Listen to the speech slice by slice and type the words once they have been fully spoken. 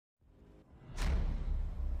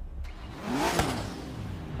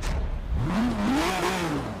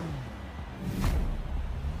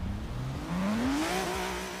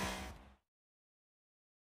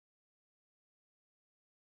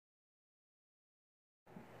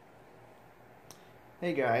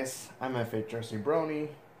Hey guys, I'm FHRC Brony,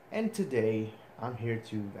 and today I'm here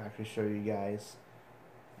to actually show you guys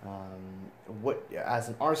what, as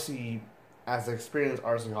an RC, as an experienced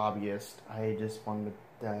RC hobbyist, I just wanted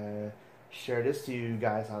to share this to you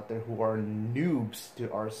guys out there who are noobs to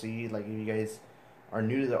RC. Like, if you guys are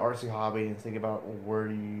new to the RC hobby and think about where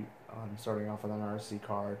do you, starting off with an RC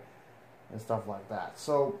car and stuff like that.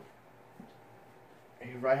 So,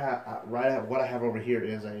 what I have over here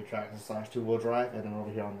is a Traxxas / two-wheel drive, and then over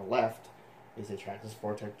here on the left is a Traxxas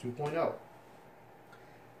Vortec 2.0.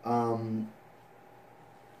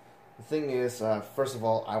 The thing is, first of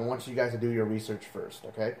all, I want you guys to do your research first,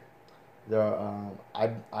 okay?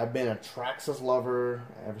 I've been a Traxxas lover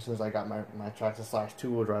ever since I got my Traxxas /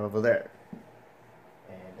 two-wheel drive over there,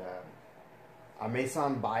 and I may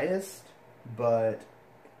sound biased, but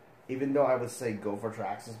even though I would say go for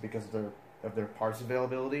Traxxas because of their parts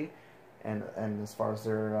availability, and as far as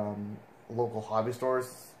their local hobby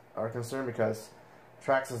stores are concerned, because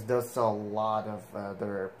Traxxas does sell a lot of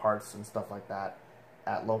their parts and stuff like that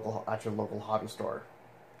at your local hobby store.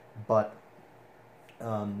 But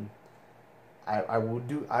I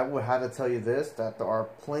would have to tell you this, that there are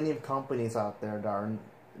plenty of companies out there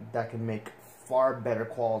that can make far better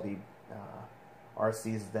quality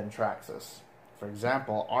RCs than Traxxas. For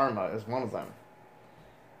example, Arma is one of them.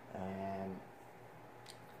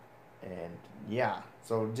 And yeah,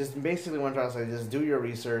 so just basically what I'm trying to say, just do your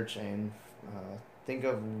research and think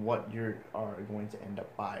of what you are going to end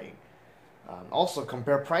up buying. Also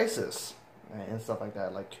compare prices and stuff like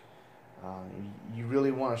that. Like, you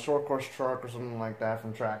really want a short course truck or something like that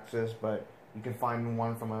from Traxxas, but you can find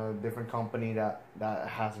one from a different company that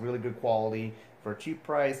has really good quality for a cheap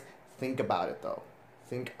price. Think about it though.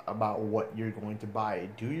 Think about what you're going to buy.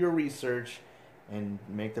 Do your research and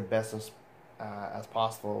make the best as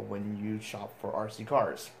possible when you shop for RC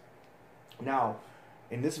cars. Now,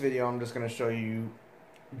 in this video, I'm just going to show you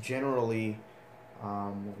generally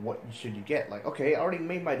what should you get. Like, okay, I already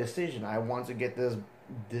made my decision. I want to get this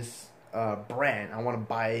brand. I want to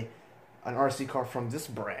buy an RC car from this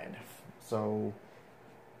brand. So,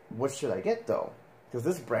 what should I get though? Because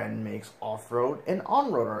this brand makes off-road and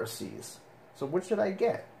on-road RCs. So, what should I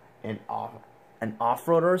get? An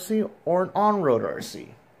off-road RC or an on-road RC?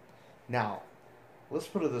 Now, let's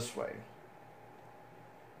put it this way.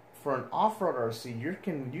 For an off-road RC, you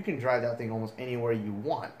can drive that thing almost anywhere you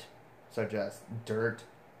want, such as dirt,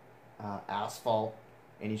 asphalt,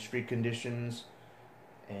 any street conditions,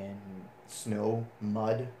 and snow,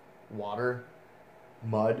 mud, water,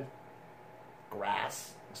 mud,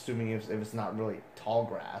 grass, assuming if it's not really tall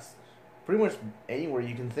grass, pretty much anywhere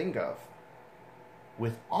you can think of.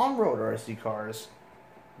 With on-road RC cars,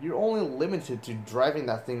 you're only limited to driving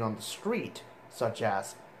that thing on the street, such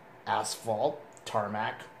as asphalt,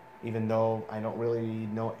 tarmac, even though I don't really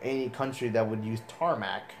know any country that would use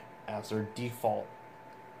tarmac as their default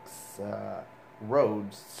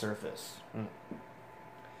road surface.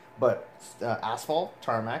 But asphalt,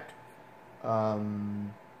 tarmac,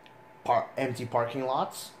 empty parking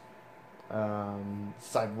lots,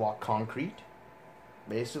 sidewalk concrete,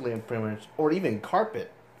 basically, pretty much, or even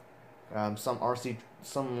carpet. Some RC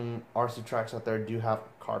tracks out there do have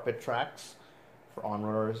carpet tracks for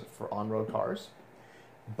on-road cars.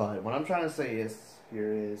 But what I'm trying to say is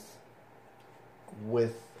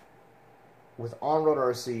with on-road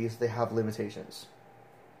RCs, they have limitations.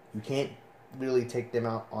 You can't really take them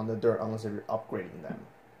out on the dirt unless you're upgrading them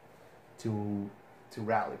to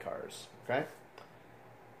rally cars. Okay.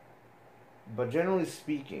 But generally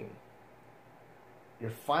speaking,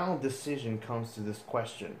 your final decision comes to this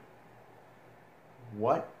question: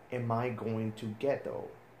 what am I going to get though?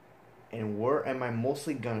 And where am I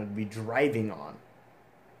mostly going to be driving on?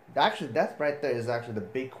 Actually, that right there is actually the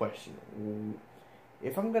big question.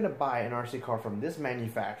 If I'm going to buy an RC car from this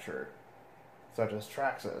manufacturer, such as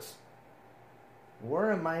Traxxas,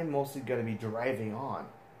 where am I mostly going to be driving on?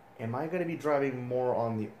 Am I going to be driving more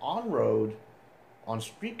on the on-road, on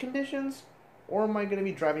street conditions, or am I going to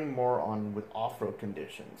be driving more on with off-road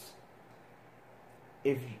conditions?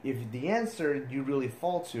 If the answer you really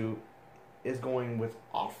fall to is going with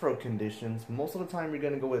off-road conditions, most of the time you're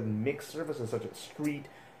going to go with mixed surfaces such as street,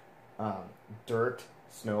 dirt,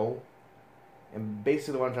 snow, and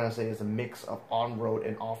basically what I'm trying to say is a mix of on-road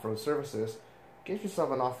and off-road surfaces. Get yourself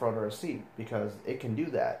an off-road RC because it can do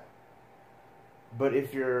that. But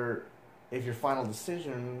if your final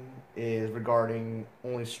decision is regarding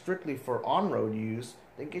only strictly for on-road use,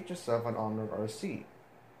 then get yourself an on-road RC.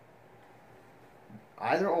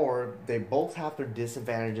 Either or, they both have their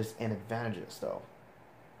disadvantages and advantages though.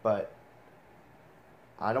 But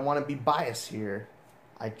I don't want to be biased here.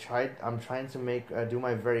 I'm trying to do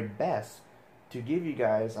my very best to give you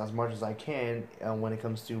guys as much as I can when it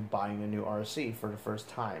comes to buying a new RC for the first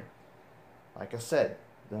time. Like I said,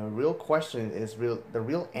 the real question is the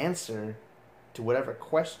real answer to whatever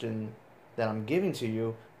question that I'm giving to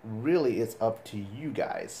you really is up to you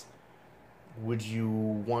guys. Would you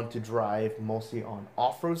want to drive mostly on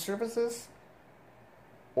off-road surfaces,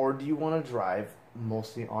 or do you want to drive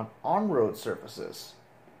mostly on on-road surfaces?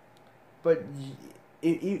 But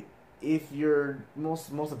if you're most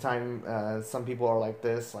of the time, some people are like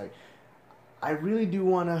this. Like, I really do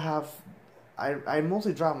want to have. I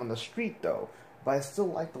mostly drive on the street though, but I still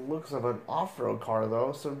like the looks of an off-road car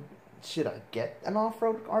though. So should I get an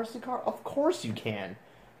off-road RC car? Of course you can.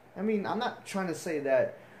 I mean, I'm not trying to say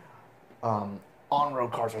that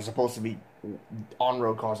on-road cars are supposed to be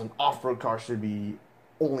on-road cars and off-road cars should be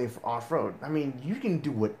only for off-road. I mean, you can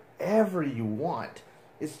do whatever you want.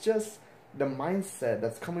 It's just the mindset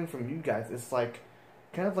that's coming from you guys. It's like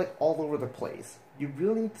kind of like all over the place. You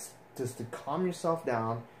really need just to calm yourself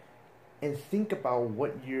down and think about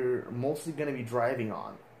what you're mostly going to be driving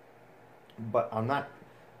on. But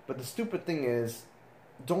the stupid thing is,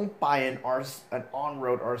 don't buy an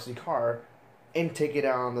on-road RC car and take it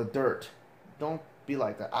out on the dirt. Don't be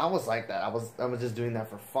like that. I was like that. I was just doing that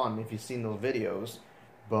for fun. If you've seen those videos,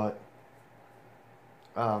 but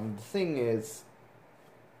the thing is,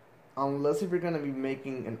 unless if you're gonna be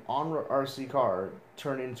making an on-road RC car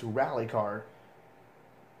turn into rally car,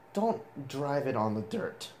 don't drive it on the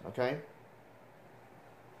dirt. Okay.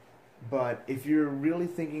 But if you're really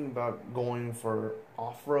thinking about going for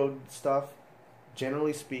off-road stuff,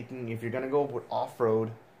 generally speaking, if you're going to go with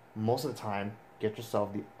off-road, most of the time, get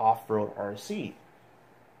yourself the off-road RC.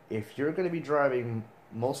 If you're going to be driving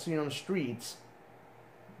mostly on streets,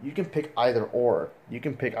 you can pick either or. You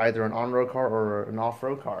can pick either an on-road car or an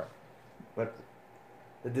off-road car. But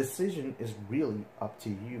the decision is really up to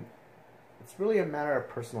you. It's really a matter of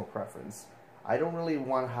personal preference. I don't really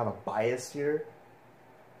want to have a bias here.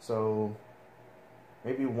 So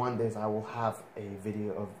maybe one day I will have a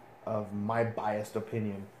video of my biased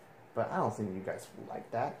opinion, but I don't think you guys will like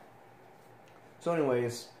that. So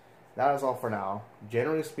anyways, that is all for now.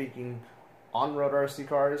 Generally speaking, on-road RC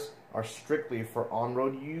cars are strictly for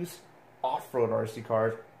on-road use. Off-road RC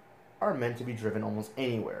cars are meant to be driven almost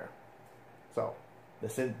anywhere. So the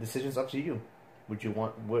decision's up to you. Would you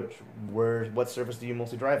want what surface do you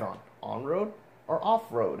mostly drive on? On-road or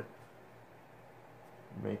off-road?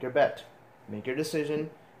 Make your bet. Make your decision.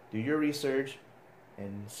 Do your research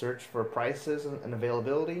and search for prices and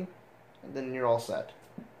availability, and then you're all set.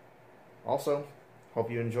 Also,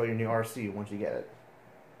 hope you enjoy your new RC once you get it.